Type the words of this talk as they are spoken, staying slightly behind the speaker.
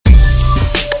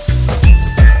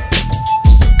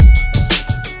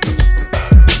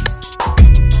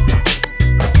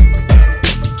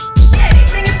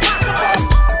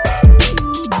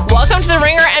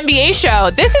NBA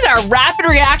show. This is our rapid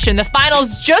reaction. The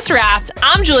finals just wrapped.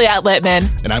 I'm Juliet Litman.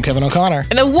 And I'm Kevin O'Connor.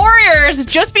 And the Warriors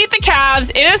just beat the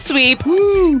Cavs in a sweep.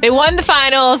 Woo. They won the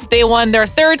finals. They won their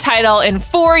third title in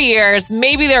 4 years.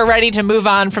 Maybe they're ready to move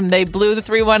on from they blew the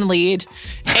 3-1 lead.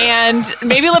 And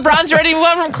maybe LeBron's ready to move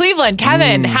on from Cleveland.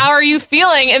 Kevin, how are you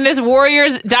feeling in this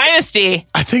Warriors dynasty?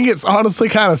 I think it's honestly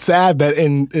kind of sad that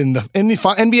in the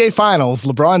NBA Finals,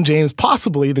 LeBron James,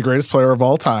 possibly the greatest player of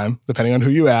all time, depending on who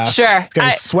you ask, sure,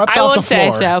 getting swept off the floor. I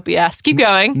won't say so, but yes, keep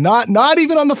going. Not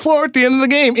even on the floor at the end of the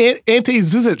game. Ante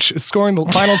Zizic is scoring the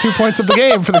final 2 points of the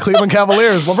game for the Cleveland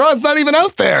Cavaliers. LeBron's not even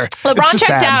out there. LeBron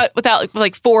checked out without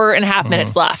like 4.5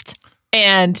 minutes left.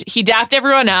 And he dapped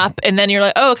everyone up, and then you're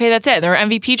like, oh, okay, that's it. Their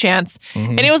MVP chance.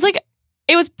 And it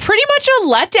was pretty much a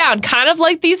letdown, kind of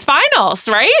like these finals,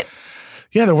 right?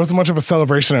 Yeah, there wasn't much of a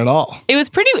celebration at all. It was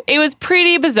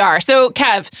pretty bizarre. So,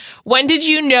 Kev, when did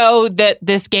you know that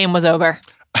this game was over?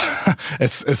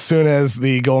 As soon as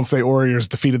the Golden State Warriors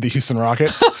defeated the Houston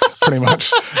Rockets, pretty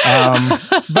much.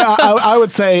 But I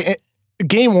would say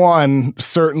Game 1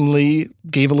 certainly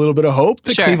gave a little bit of hope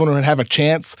that Cleveland would have a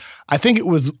chance. I think it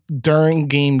was during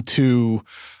Game 2,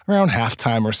 around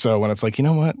halftime or so, when it's like, you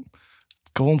know what?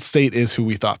 Golden State is who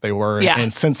we thought they were. Yeah.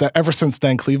 And ever since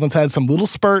then, Cleveland's had some little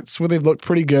spurts where they've looked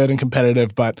pretty good and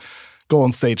competitive, but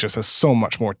Golden State just has so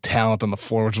much more talent on the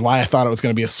floor, which is why I thought it was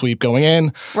going to be a sweep going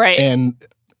in. Right. And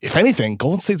if anything,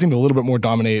 Golden State seemed a little bit more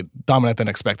dominant than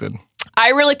expected. I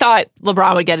really thought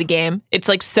LeBron would get a game. It's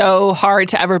like so hard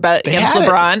to ever bet against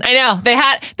LeBron. I know. They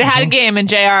had a game and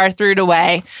JR threw it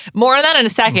away. More on that in a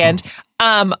second.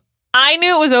 I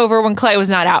knew it was over when Klay was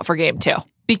not out for Game 2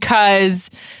 because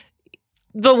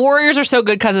the Warriors are so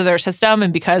good because of their system,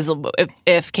 and because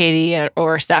if Katie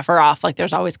or Steph are off, like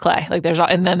there's always Klay,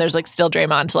 and then there's like still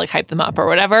Draymond to like hype them up or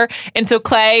whatever. And so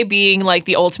Klay being like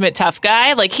the ultimate tough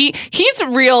guy, like he's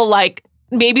real, like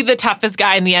maybe the toughest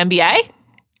guy in the NBA.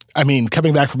 I mean,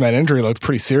 coming back from that injury looked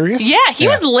pretty serious. Yeah, he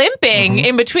was limping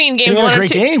in between games. He had 1 a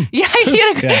great or 2. game. Yeah,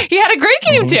 he had a great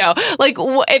game too. Like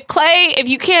if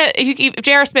you keep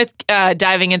J.R. Smith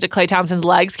diving into Klay Thompson's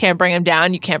legs, can't bring him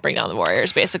down. You can't bring down the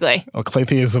Warriors, basically. Well,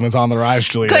 Claytheism is on the rise,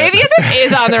 Juliet. Claytheism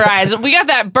is on the rise. We got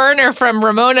that burner from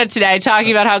Ramona today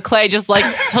talking about how Klay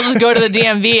he'll just go to the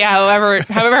DMV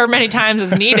however many times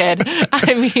is needed.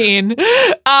 I mean,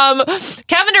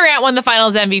 Kevin Durant won the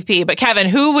Finals MVP, but Kevin,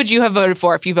 who would you have voted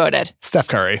for if you voted? Steph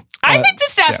Curry. I think to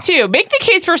Steph too. Make the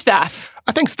case for Steph.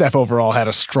 I think Steph overall had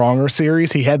a stronger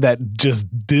series. He had that just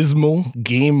dismal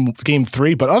game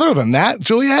 3. But other than that,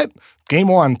 Juliet, Game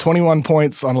 1, 21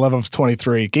 points on 11 of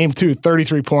 23. Game 2,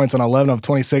 33 points on 11 of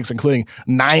 26, including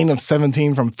 9 of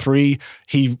 17 from 3.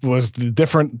 He was the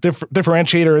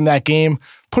differentiator in that game.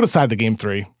 Put aside the Game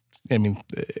 3. I mean,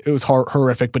 it was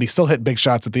horrific, but he still hit big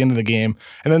shots at the end of the game.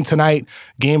 And then tonight,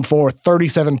 Game 4,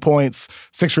 37 points,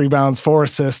 6 rebounds, 4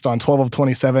 assists on 12 of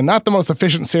 27. Not the most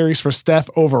efficient series for Steph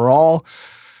overall,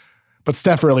 but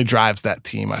Steph really drives that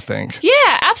team, I think.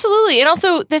 Yeah, absolutely. And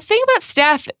also, the thing about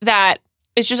Steph that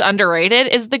is just underrated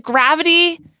is the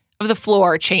gravity of the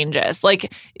floor changes.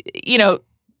 Like, you know,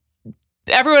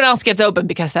 everyone else gets open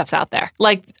because Steph's out there.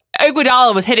 Like,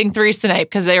 Iguodala was hitting threes tonight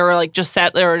because they were just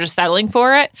settling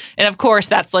for it. And of course,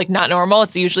 that's like not normal.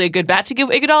 It's usually a good bet to give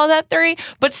Iguodala that three.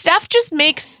 But Steph just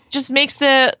makes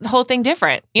the whole thing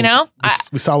different, you know?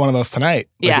 We saw one of those tonight.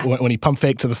 Yeah. When he pump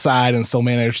faked to the side and still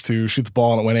managed to shoot the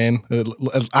ball and it went in.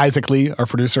 Isaac Lee, our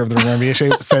producer of the NBA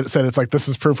Shape, said it's like, this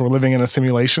is proof we're living in a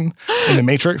simulation in the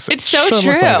Matrix. It's so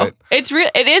true.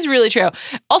 It is really true.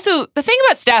 Also, the thing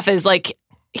about Steph is like,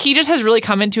 he just has really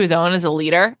come into his own as a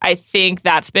leader. I think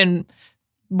that's been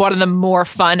one of the more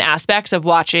fun aspects of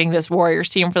watching this Warriors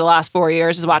team for the last 4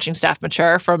 years, is watching Steph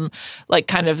mature from like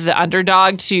kind of the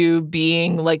underdog to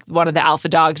being like one of the alpha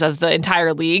dogs of the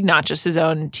entire league, not just his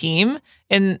own team.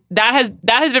 And that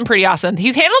has been pretty awesome.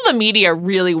 He's handled the media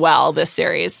really well this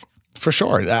series. For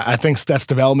sure. I think Steph's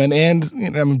development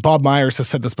and Bob Myers has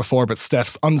said this before, but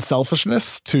Steph's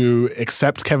unselfishness to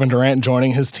accept Kevin Durant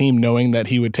joining his team, knowing that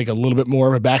he would take a little bit more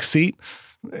of a back seat.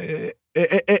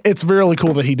 It's really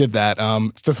cool that he did that.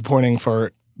 It's disappointing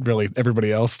for really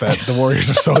everybody else that the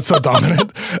Warriors are so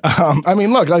dominant. I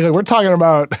mean, look, we're talking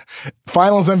about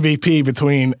Finals MVP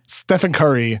between Stephen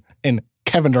Curry and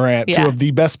Kevin Durant, two of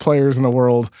the best players in the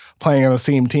world playing on the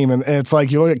same team. And it's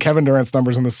like, you look at Kevin Durant's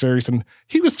numbers in the series and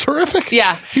he was terrific.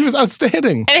 Yeah. He was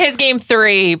outstanding. And his game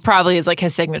 3 probably is like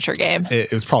his signature game.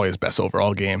 It was probably his best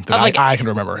overall game that I can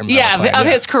remember him.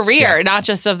 His career, not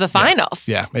just of the finals.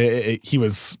 Yeah. He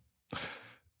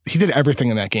did everything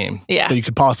in that game that you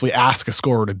could possibly ask a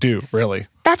scorer to do, really.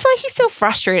 That's why he's so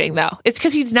frustrating, though. It's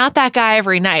because he's not that guy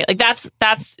every night. Like, that's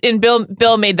and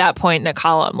Bill made that point in a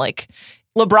column. Like,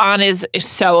 LeBron is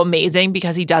so amazing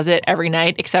because he does it every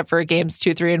night except for games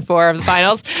 2, 3, and 4 of the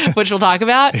finals, which we'll talk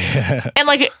about. Yeah. And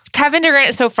like Kevin Durant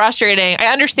is so frustrating. I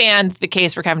understand the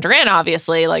case for Kevin Durant,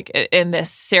 obviously. Like in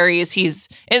this series, he's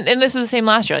and this was the same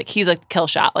last year. Like he's like the kill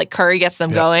shot. Like Curry gets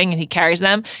them going and he carries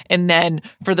them. And then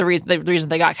for the reason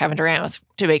they got Kevin Durant was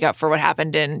to make up for what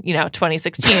happened in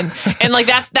 2016. And like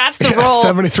that's the role.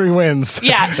 73 wins.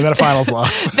 Yeah, and then a finals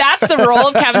loss. That's the role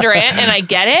of Kevin Durant, and I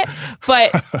get it,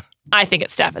 but I think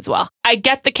it's Steph as well. I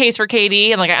get the case for KD,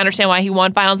 and like I understand why he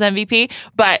won Finals MVP,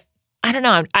 but I don't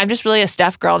know. I'm just really a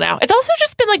Steph girl now. It's also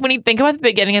just been like when you think about the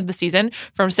beginning of the season,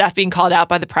 from Steph being called out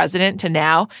by the president to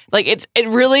now, like it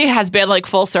really has been like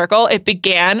full circle. It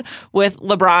began with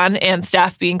LeBron and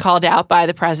Steph being called out by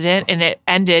the president, and it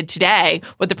ended today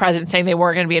with the president saying they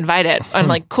weren't going to be invited. I'm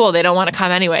like, cool, they don't want to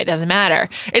come anyway. It doesn't matter.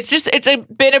 It's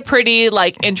been a pretty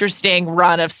like interesting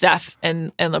run of Steph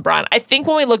and LeBron. I think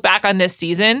when we look back on this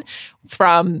season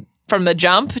from the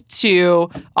jump to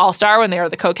All-Star when they were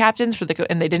the co-captains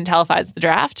and they didn't televise the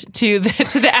draft to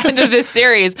the end of this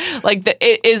series, like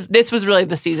this was really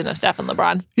the season of Steph and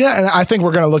LeBron. Yeah, and I think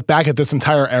we're going to look back at this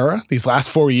entire era, these last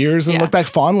 4 years, and look back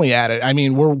fondly at it. I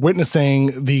mean, we're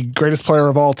witnessing the greatest player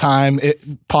of all time,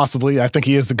 possibly. I think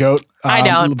he is the GOAT. I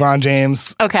don't. LeBron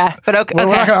James. Okay, but okay. We're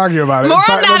not going to argue about it. More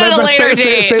on that at a later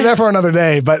date. Save that for another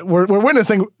day. But we're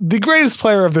witnessing the greatest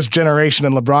player of this generation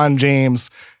in LeBron James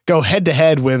go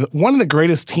head-to-head with one of the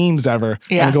greatest teams ever,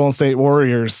 the Golden State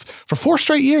Warriors, for 4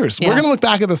 straight years. Yeah. We're going to look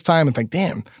back at this time and think,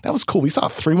 damn, that was cool. We saw a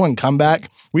 3-1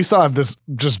 comeback. We saw this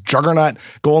just juggernaut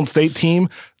Golden State team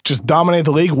just dominate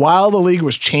the league while the league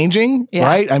was changing,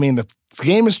 right? I mean, the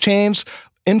game has changed.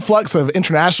 Influx of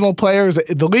international players.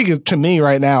 The league is, to me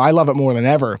right now, I love it more than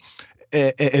ever.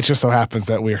 It just so happens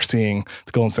that we are seeing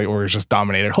the Golden State Warriors just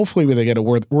dominated. Hopefully they get a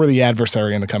worthy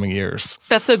adversary in the coming years.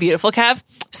 That's so beautiful, Kev.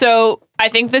 So I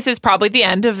think this is probably the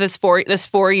end of this 4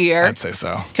 year. I'd say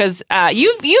so. Because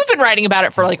you've been writing about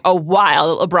it for like a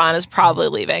while. LeBron is probably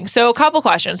leaving. So a couple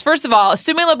questions. First of all,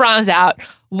 assuming LeBron is out,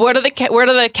 where do the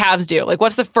Cavs do? Like,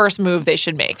 what's the first move they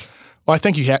should make? Well, I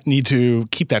think you need to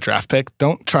keep that draft pick.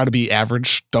 Don't try to be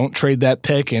average. Don't trade that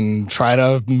pick and try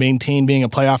to maintain being a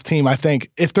playoff team. I think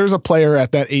if there's a player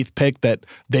at that 8th pick that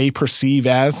they perceive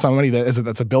as somebody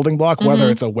that's a building block,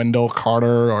 whether it's a Wendell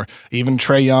Carter or even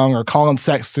Trae Young or Colin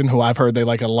Sexton, who I've heard they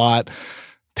like a lot,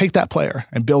 take that player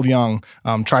and build young.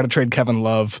 Try to trade Kevin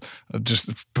Love just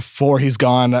before he's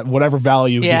gone. Whatever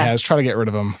value he has, try to get rid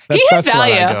of him. That's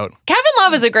value. Kevin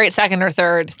Love is a great 2nd or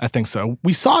 3rd. I think so.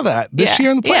 We saw that this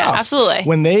year in the playoffs. Yeah, absolutely.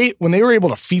 When they were able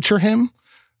to feature him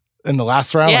in the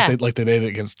last round, like they did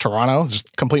against Toronto,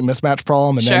 just complete mismatch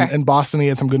problem. And then in Boston, he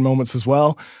had some good moments as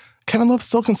well. Kevin Love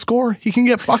still can score. He can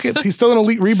get buckets. He's still an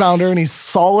elite rebounder, and he's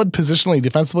solid positionally,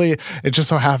 defensively. It just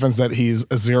so happens that he's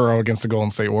a 0 against the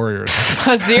Golden State Warriors.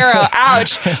 A 0.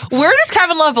 Ouch. Where does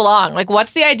Kevin Love belong? Like,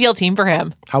 what's the ideal team for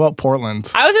him? How about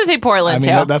Portland? I was going to say Portland,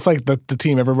 too. That's like the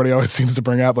team everybody always seems to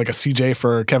bring up, like a CJ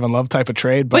for Kevin Love type of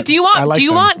trade. But do you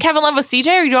want Kevin Love with CJ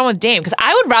or do you want with Dame? Because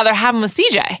I would rather have him with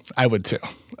CJ. I would, too.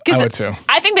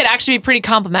 I think they'd actually be pretty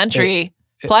complimentary.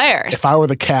 Players. If I were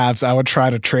the Cavs, I would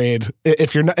try to trade.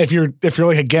 If you're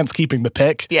like against keeping the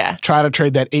pick, try to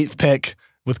trade that 8th pick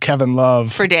with Kevin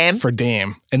Love for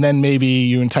Dame, and then maybe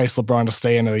you entice LeBron to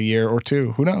stay another year or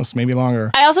 2. Who knows? Maybe longer.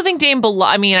 I also think Dame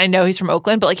I mean, I know he's from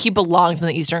Oakland, but like he belongs in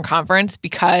the Eastern Conference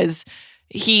because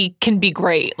he can be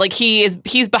great. Like he's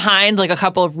behind like a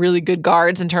couple of really good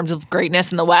guards in terms of greatness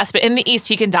in the West, but in the East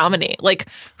he can dominate. Like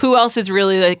who else is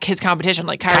really like his competition?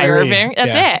 Like Kyrie Irving.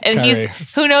 That's it. And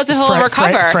who knows if he'll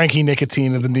recover. Frankie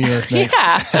Nicotine of the New York Knicks.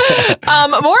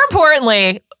 More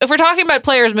importantly, if we're talking about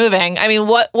players moving, I mean,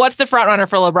 what's the front runner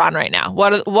for LeBron right now?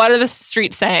 What are the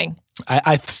streets saying?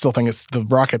 I still think it's the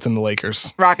Rockets and the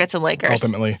Lakers. Rockets and Lakers.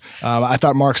 Ultimately. I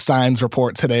thought Mark Stein's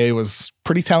report today was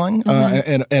pretty telling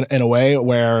in a way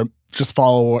where just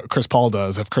follow what Chris Paul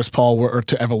does. If Chris Paul were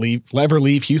to ever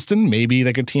leave Houston, maybe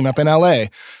they could team up in LA.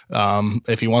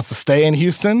 If he wants to stay in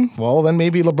Houston, well, then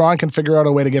maybe LeBron can figure out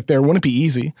a way to get there. Wouldn't be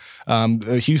easy.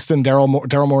 Houston,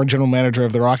 Daryl Morey, general manager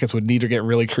of the Rockets, would need to get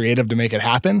really creative to make it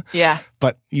happen. Yeah.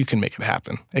 But you can make it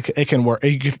happen. It can work.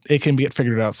 It can get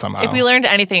figured out somehow. If we learned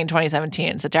anything in 2017,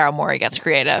 it's that Daryl Morey gets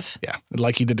creative. Yeah,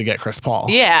 like he did to get Chris Paul.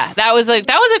 Yeah, that was a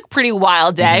pretty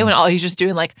wild day when he's just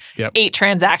doing like 8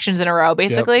 transactions in a row,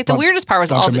 basically. Yep. The weirdest part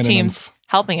was all the teams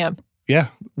helping him. Yeah,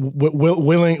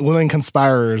 willing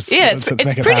conspirers. Yeah, to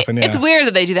make it happen. Yeah. It's weird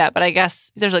that they do that, but I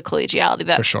guess there's a collegiality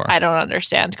that for sure. I don't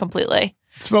understand completely.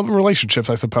 It's about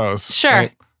relationships, I suppose. Sure,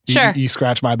 right? sure. You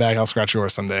scratch my back, I'll scratch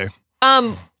yours someday.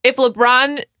 If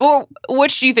LeBron, or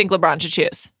which do you think LeBron should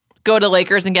choose? go to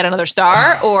Lakers and get another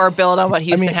star, or build on what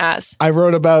Houston has? I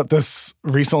wrote about this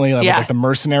recently, like the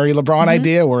mercenary LeBron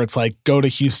idea, where it's like go to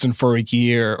Houston for a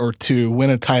year or two, win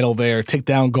a title there, take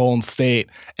down Golden State,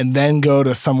 and then go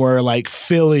to somewhere like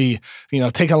Philly,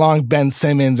 take along Ben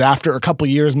Simmons after a couple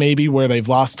years maybe where they've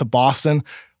lost to Boston,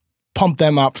 pump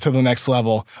them up to the next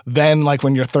level. Then like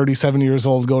when you're 37 years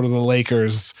old, go to the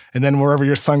Lakers, and then wherever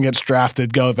your son gets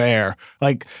drafted, go there.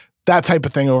 Like that type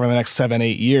of thing over the next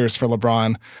 7-8 years for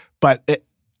LeBron. But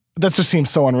that just seems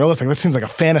so unrealistic. That seems like a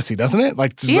fantasy, doesn't it?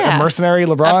 Like a mercenary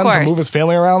LeBron to move his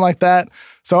family around like that.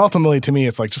 So ultimately, to me,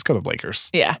 it's like, just go to the Lakers.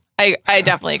 Yeah, I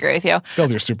definitely agree with you.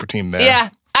 Build your super team there. Yeah,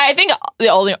 I think the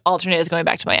only alternate is going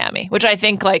back to Miami, which I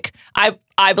think, like,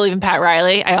 I believe in Pat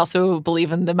Riley. I also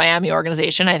believe in the Miami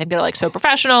organization. I think they're like so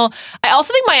professional. I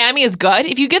also think Miami is good.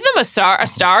 If you give them a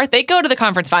star, they go to the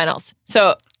conference finals.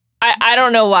 So I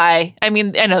don't know why. I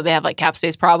mean, I know they have like cap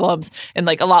space problems and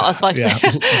like a lot less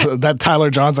flexibility. That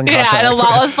Tyler Johnson contract. Yeah, and a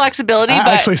lot less flexibility.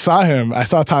 I actually saw him. I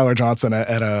saw Tyler Johnson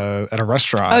at a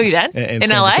restaurant. Oh, you did? In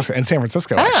LA? In San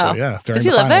Francisco, actually. Yeah, during Does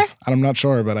he the live there? there? I'm not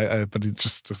sure, but he's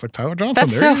just like Tyler Johnson.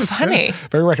 That's there so funny. Yeah.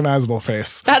 Very recognizable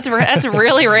face. That's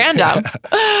really random.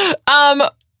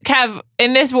 Kev,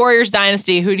 in this Warriors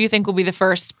dynasty, who do you think will be the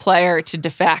first player to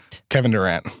defect? Kevin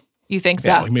Durant. You think so?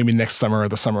 Yeah, like maybe next summer or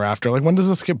the summer after. Like, when does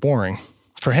this get boring?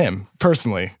 For him,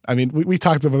 personally. I mean, we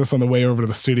talked about this on the way over to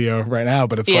the studio right now,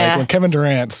 but it's like when Kevin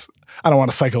Durant, I don't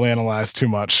want to psychoanalyze too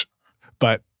much,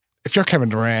 but if you're Kevin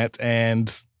Durant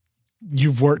and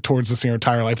you've worked towards this your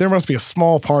entire life, there must be a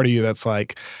small part of you that's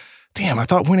like, damn, I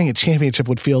thought winning a championship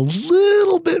would feel a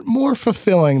little bit more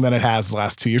fulfilling than it has the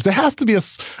last 2 years. There has to be a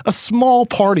small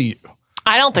part of you.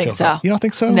 I don't think so. You don't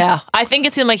think so? No. I think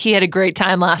it seemed like he had a great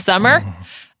time last summer.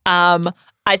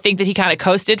 I think that he kind of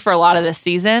coasted for a lot of this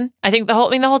season. I think the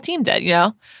whole team did,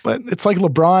 But it's like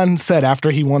LeBron said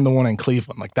after he won the one in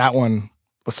Cleveland, like that one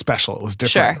was special. It was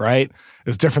different, right? It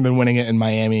was different than winning it in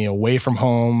Miami, away from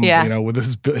home, with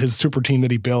his super team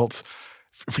that he built.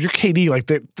 For your KD, like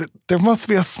there must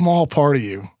be a small part of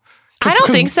you. I don't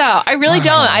think so. I really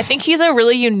don't. I think he's a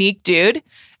really unique dude,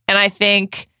 and I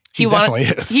think he definitely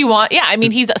is. I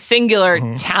mean, he's a singular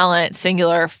talent,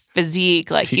 singular physique.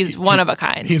 Like he's one of a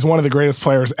kind. He's one of the greatest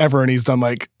players ever, and he's done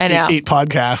like 8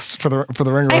 podcasts for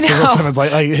the Ringer with Bill Simmons.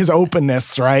 Like his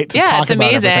openness, right? To talk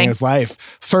about everything in his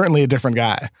life. Certainly a different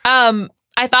guy.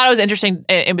 I thought it was interesting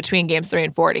in between games 3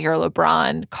 and 4 to hear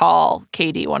LeBron call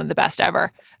KD one of the best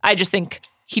ever. I just think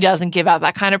he doesn't give out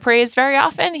that kind of praise very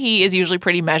often. He is usually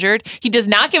pretty measured. He does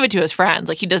not give it to his friends.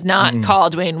 Like he does not call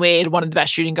Dwayne Wade one of the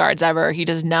best shooting guards ever. He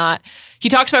does not. He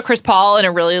talks about Chris Paul in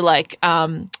a really like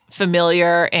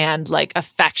familiar and like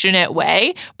affectionate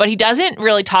way, but he doesn't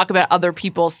really talk about other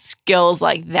people's skills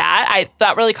like that.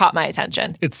 That really caught my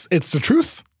attention. It's the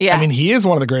truth. Yeah. I mean, he is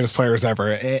one of the greatest players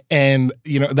ever. And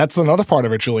that's another part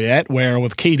of it, Juliet, where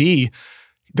with KD,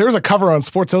 there was a cover on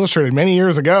Sports Illustrated many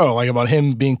years ago, like about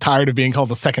him being tired of being called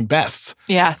the second best.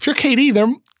 Yeah. If you're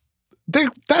KD,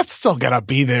 that's still gotta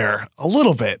be there a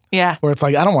little bit. Yeah. Where it's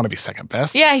like, I don't want to be second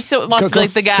best. Yeah, he still wants to be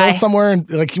like the guy. Go somewhere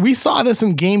and like we saw this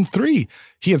in game 3.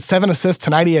 He had 7 assists.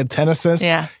 Tonight he had 10 assists.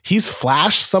 Yeah. He's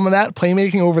flashed some of that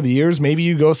playmaking over the years. Maybe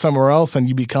you go somewhere else and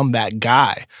you become that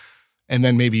guy. And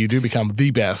then maybe you do become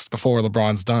the best before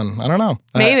LeBron's done. I don't know.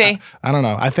 Maybe. I don't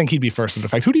know. I think he'd be first in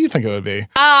defect. Who do you think it would be?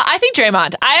 I think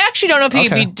Draymond. I actually don't know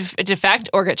if he'd be defect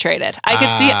or get traded.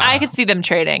 I could see them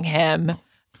trading him.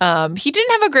 He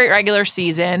didn't have a great regular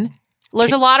season.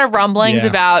 There's a lot of rumblings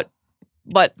about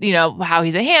how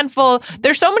he's a handful.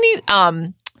 There's so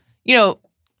many,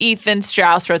 Ethan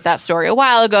Strauss wrote that story a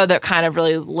while ago that kind of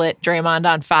really lit Draymond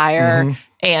on fire. Mm-hmm.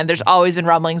 And there's always been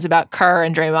rumblings about Kerr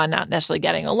and Draymond not necessarily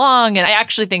getting along. And I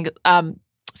actually think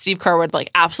Steve Kerr would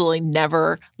like absolutely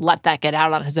never let that get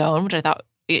out on his own, which I thought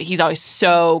he's always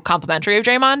so complimentary of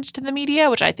Draymond to the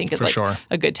media, which I think is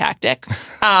a good tactic.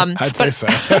 I'd say so.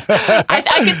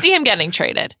 I could see him getting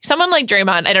traded. Someone like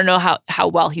Draymond, I don't know how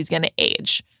well he's going to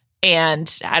age.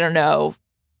 And I don't know.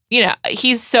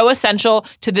 He's so essential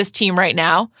to this team right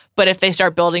now. But if they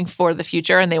start building for the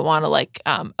future and they want to like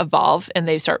evolve and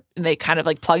they kind of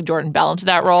like plug Jordan Bell into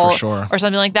that role or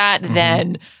something like that,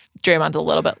 then Draymond's a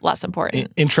little bit less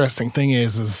important. Interesting thing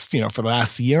is for the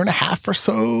last year and a half or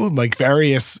so, like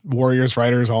various Warriors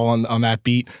writers all on that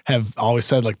beat have always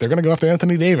said like they're going to go after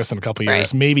Anthony Davis in a couple of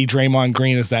years. Maybe Draymond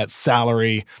Green is that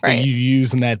salary that you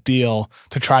use in that deal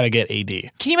to try to get AD.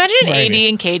 Can you imagine AD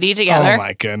and KD together? Oh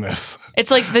my goodness. It's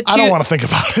like the two. I don't want to think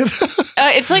about it.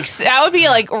 It's like that would be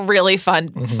like really fun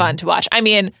to watch. I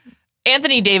mean,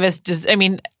 Anthony Davis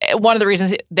one of the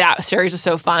reasons that series is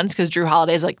so fun is because Drew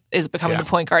Holiday is becoming the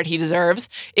point guard he deserves.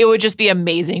 It would just be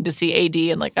amazing to see AD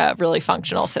in like a really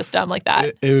functional system like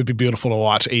that. It would be beautiful to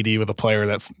watch AD with a player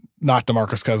that's not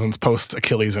DeMarcus Cousins post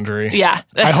Achilles injury. Yeah.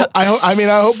 I hope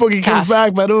Boogie comes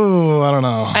back, but I don't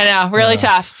know. I know, really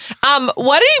tough.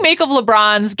 What did he make of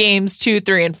LeBron's games 2,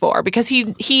 3, and 4? Because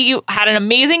he had an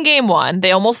amazing game 1.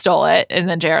 They almost stole it, and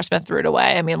then J.R. Smith threw it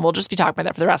away. I mean, we'll just be talking about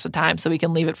that for the rest of the time, so we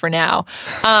can leave it for now.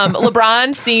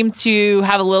 LeBron seemed to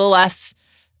have a little less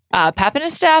pep in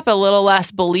his step, a little less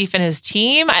belief in his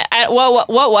team. What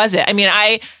was it? I mean,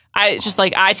 I just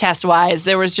like eye test wise,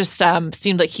 there was just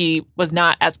seemed like he was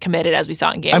not as committed as we saw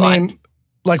in game 1. I mean,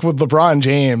 like with LeBron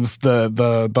James,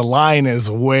 the line is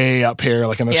way up here,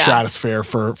 like in the stratosphere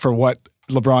for what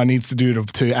LeBron needs to do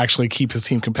to actually keep his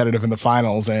team competitive in the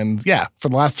finals. And for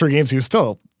the last 3 games, he was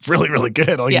still really, really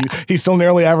good. Like he still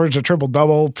nearly averaged a triple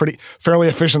double, fairly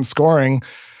efficient scoring.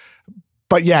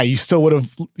 But you still would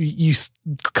have.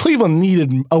 Cleveland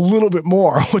needed a little bit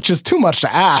more, which is too much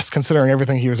to ask considering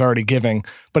everything he was already giving.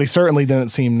 But he certainly didn't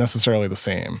seem necessarily the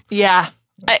same. Yeah,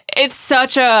 it's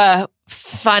such a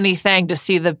funny thing to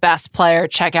see the best player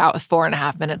check out with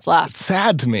 4.5 minutes left. It's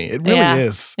sad to me. It really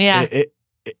is. Yeah,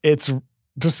 it's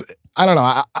just I don't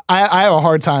know. I have a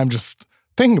hard time just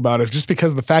thinking about it, just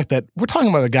because of the fact that we're talking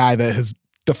about a guy that has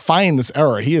defined this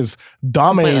era. He has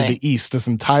dominated the East this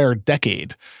entire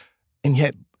decade. And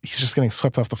yet he's just getting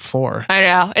swept off the floor. I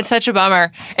know. It's such a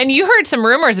bummer. And you heard some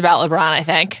rumors about LeBron, I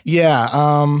think. Yeah.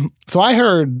 So I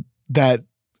heard that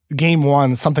game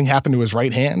 1, something happened to his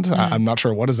right hand. I'm not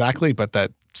sure what exactly, but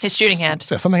that his shooting hand.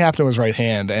 Something happened to his right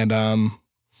hand. And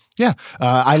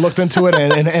I looked into it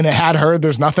and it had heard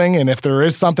there's nothing. And if there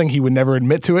is something, he would never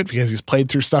admit to it because he's played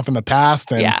through stuff in the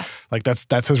past. And like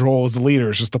that's his role as the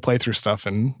leader, is just to play through stuff.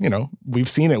 And, we've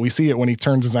seen it. We see it when he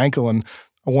turns his ankle and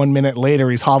 1 minute later,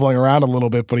 he's hobbling around a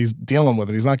little bit, but he's dealing with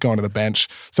it. He's not going to the bench.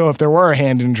 So if there were a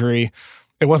hand injury,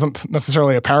 it wasn't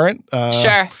necessarily apparent.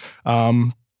 Sure.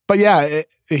 But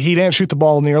he didn't shoot the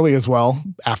ball nearly as well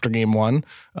after game 1.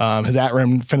 His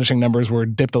at-rim finishing numbers were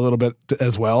dipped a little bit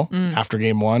as well after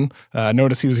game 1.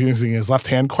 Noticed he was using his left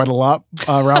hand quite a lot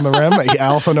around the rim. I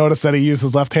also noticed that he used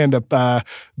his left hand to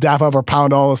dap up or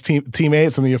pound all his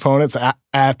teammates and the opponents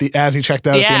as he checked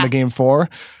out at the end of game 4.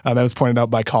 That was pointed out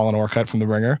by Colin Orcutt from The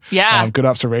Ringer. Yeah. Good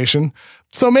observation.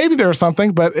 So maybe there was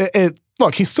something, but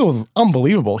look, he still was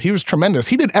unbelievable. He was tremendous.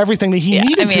 He did everything that he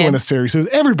needed to in the series. It was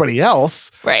everybody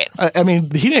else. Right. I mean,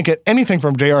 he didn't get anything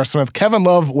from J.R. Smith. Kevin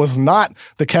Love was not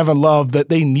the Kevin Love that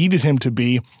they needed him to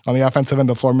be on the offensive end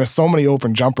of the floor. Missed so many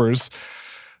open jumpers.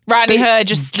 Rodney Hood,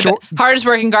 just the hardest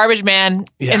working garbage man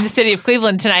in the city of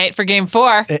Cleveland tonight for game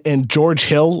 4. And George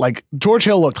Hill looked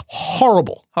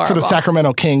horrible for the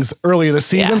Sacramento Kings earlier this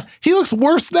season. Yeah. He looks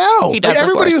worse now. He does look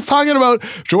everybody worse. was talking about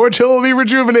George Hill will be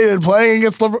rejuvenated playing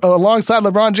alongside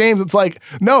LeBron James. It's like,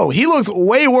 no, he looks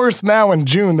way worse now in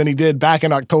June than he did back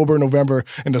in October, November,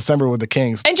 and December with the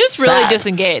Kings. And just really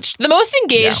disengaged. The most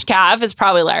engaged Cav is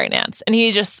probably Larry Nance. And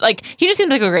he just seems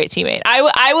like a great teammate.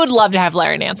 I would love to have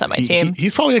Larry Nance on my team.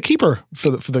 He's probably a keeper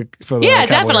for the Cavaliers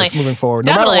definitely moving forward,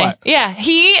 no matter what. Yeah,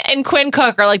 he and Quinn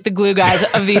Cook are like the glue guys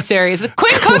of these series.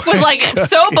 Quinn Cook was like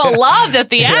so beloved at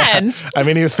the end. I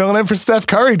mean, he was filling in for Steph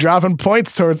Curry, dropping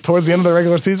points towards the end of the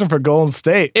regular season for Golden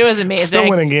State. It was amazing. Still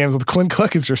winning games with Quinn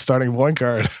Cook as your starting point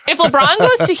guard. If LeBron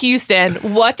goes to Houston,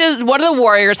 what do the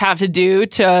Warriors have to do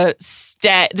to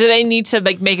stay? Do they need to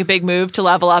make a big move to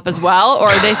level up as well, or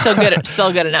are they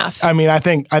still good enough? I mean, I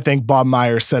think Bob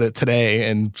Myers said it today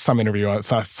in some interview I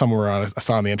saw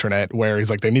on the internet where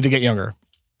he's like, they need to get younger.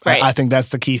 Right. I think that's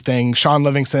the key thing. Sean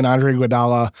Livingston, Andre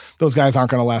Iguodala, those guys aren't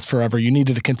going to last forever. You need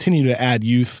to continue to add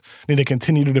youth. Need to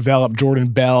continue to develop Jordan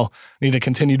Bell. Need to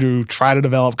continue to try to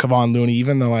develop Kevon Looney,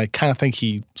 even though I kind of think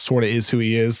he sort of is who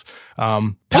he is.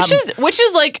 Which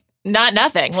is like not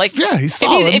nothing. Like, yeah, he's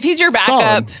solid. If he's your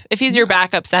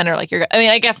backup center,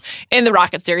 I guess in the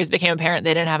Rockets series it became apparent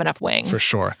they didn't have enough wings. For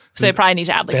sure. So they probably need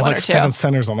to add they have one like or two. 7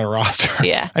 centers on their roster.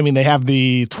 Yeah. I mean, they have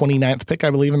the 29th pick, I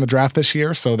believe, in the draft this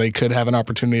year, so they could have an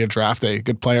opportunity to draft a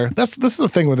good player. This is the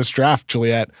thing with this draft,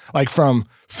 Juliet. Like from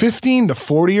 15 to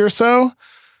 40 or so,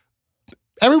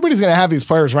 everybody's going to have these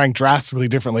players ranked drastically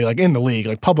differently, like in the league.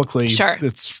 Like publicly,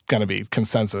 it's going to be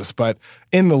consensus. But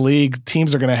in the league,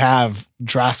 teams are going to have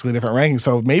drastically different rankings.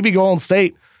 So maybe Golden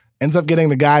State ends up getting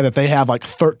the guy that they have like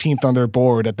 13th on their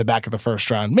board at the back of the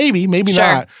first round. Maybe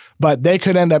not. But they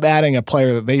could end up adding a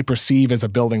player that they perceive as a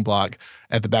building block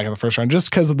at the back of the first round just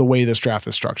because of the way this draft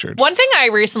is structured. One thing I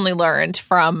recently learned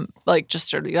from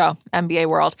NBA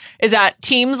world is that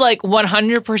teams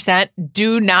 100%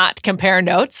 do not compare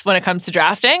notes when it comes to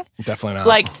drafting. Definitely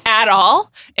not. At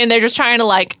all. And they're just trying to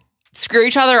screw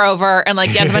each other over and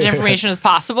like get as much information as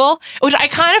possible, which I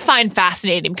kind of find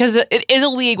fascinating because it is a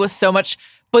league with so much,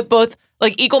 with both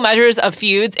like equal measures of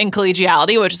feuds and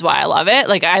collegiality, which is why I love it.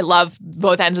 Like I love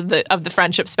both ends of the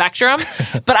friendship spectrum,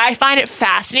 but I find it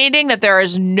fascinating that there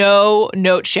is no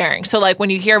note sharing. So like when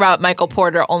you hear about Michael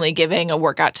Porter only giving a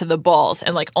workout to the Bulls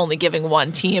and like only giving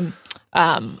one team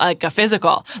like a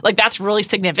physical, like that's really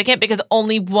significant because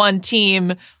only one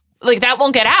team, like that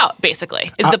won't get out,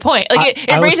 basically, is the point. Like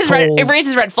it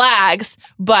raises red flags,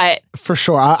 but for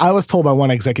sure. I was told by one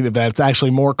executive that it's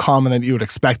actually more common than you would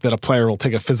expect that a player will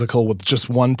take a physical with just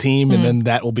one team and then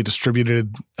that will be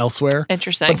distributed elsewhere.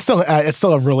 Interesting. But still, it's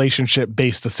still a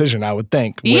relationship-based decision, I would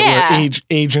think. Where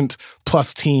agent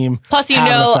plus team. Plus,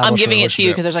 I'm giving it to you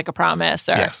because there's like a promise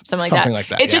or something like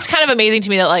that. It's just kind of amazing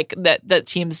to me that like that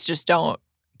teams just don't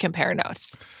compare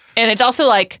notes. And it's also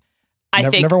like, I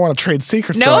never want to trade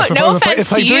secrets. No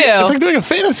offense to you. It's like doing a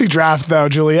fantasy draft, though,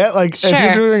 Juliet. Like if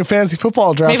you're doing a fantasy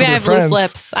football draft, maybe with I your have friends. loose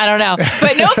lips. I don't know,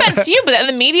 but no offense to you. But then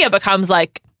the media becomes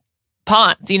like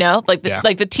pawns, like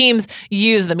the teams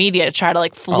use the media to try to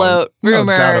like float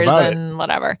rumors and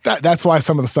whatever. That's why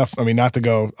some of the stuff. I mean, not to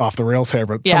go off the rails here,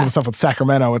 but some of the stuff with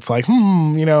Sacramento, it's like,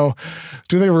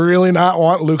 do they really not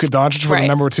want Luka Doncic for the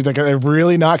number 2? Like, are they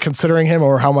really not considering him,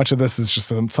 or how much of this is just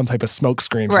some type of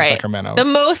smokescreen from Sacramento? The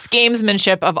most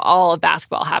gamesmanship of all of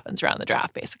basketball happens around the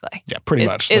draft, basically. Yeah, pretty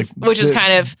much. Which is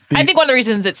kind of, I think, one of the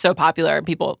reasons it's so popular and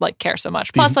people like care so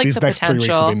much. Plus, like these the next potential. 3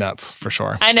 weeks will be nuts for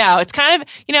sure. I know it's kind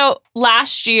of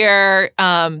last year,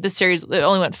 the series it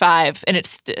only went 5, and it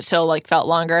still like felt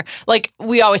longer. Like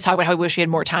we always talk about how we wish we had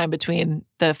more time between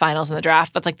the finals and the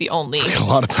draft. That's like the only a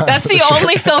lot of time. That's the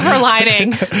only silver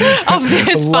lining of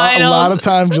this finals. A lot of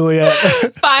time, Juliet.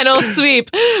 Final sweep.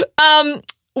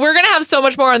 We're going to have so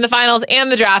much more on the finals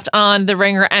and the draft on the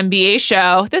Ringer NBA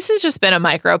show. This has just been a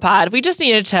micropod. We just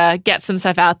needed to get some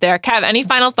stuff out there. Kev, any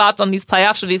final thoughts on these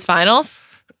playoffs or these finals?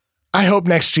 I hope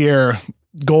next year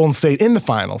Golden State in the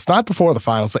finals, not before the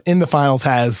finals, but in the finals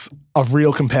has a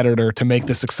real competitor to make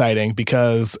this exciting,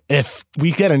 because if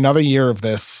we get another year of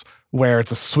this where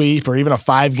it's a sweep or even a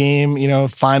 5-game,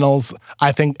 finals,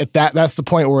 I think that's the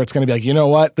point where it's going to be like, you know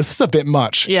what, this is a bit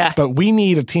much. Yeah. But we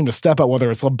need a team to step up,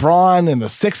 whether it's LeBron and the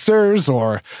Sixers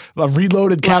or a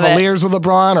reloaded Cavaliers with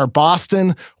LeBron or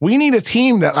Boston. We need a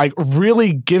team that like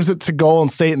really gives it to Golden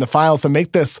State in the finals to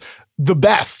make this the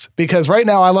best, because right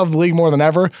now I love the league more than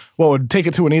ever. What would take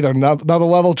it to another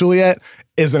level, Juliet,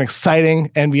 is an exciting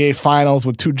NBA finals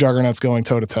with 2 juggernauts going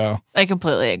toe to toe. I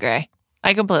completely agree.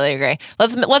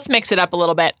 Let's mix it up a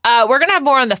little bit. We're going to have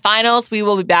more on the finals. We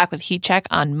will be back with Heat Check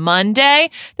on Monday.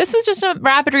 This was just a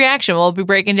rapid reaction. We'll be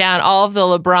breaking down all of the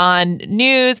LeBron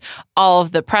news, all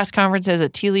of the press conferences, a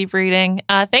tea leaf reading.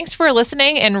 Thanks for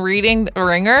listening and reading The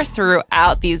Ringer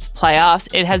throughout these playoffs.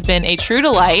 It has been a true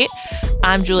delight.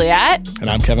 I'm Juliet. And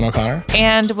I'm Kevin O'Connor.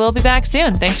 And we'll be back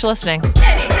soon. Thanks for listening.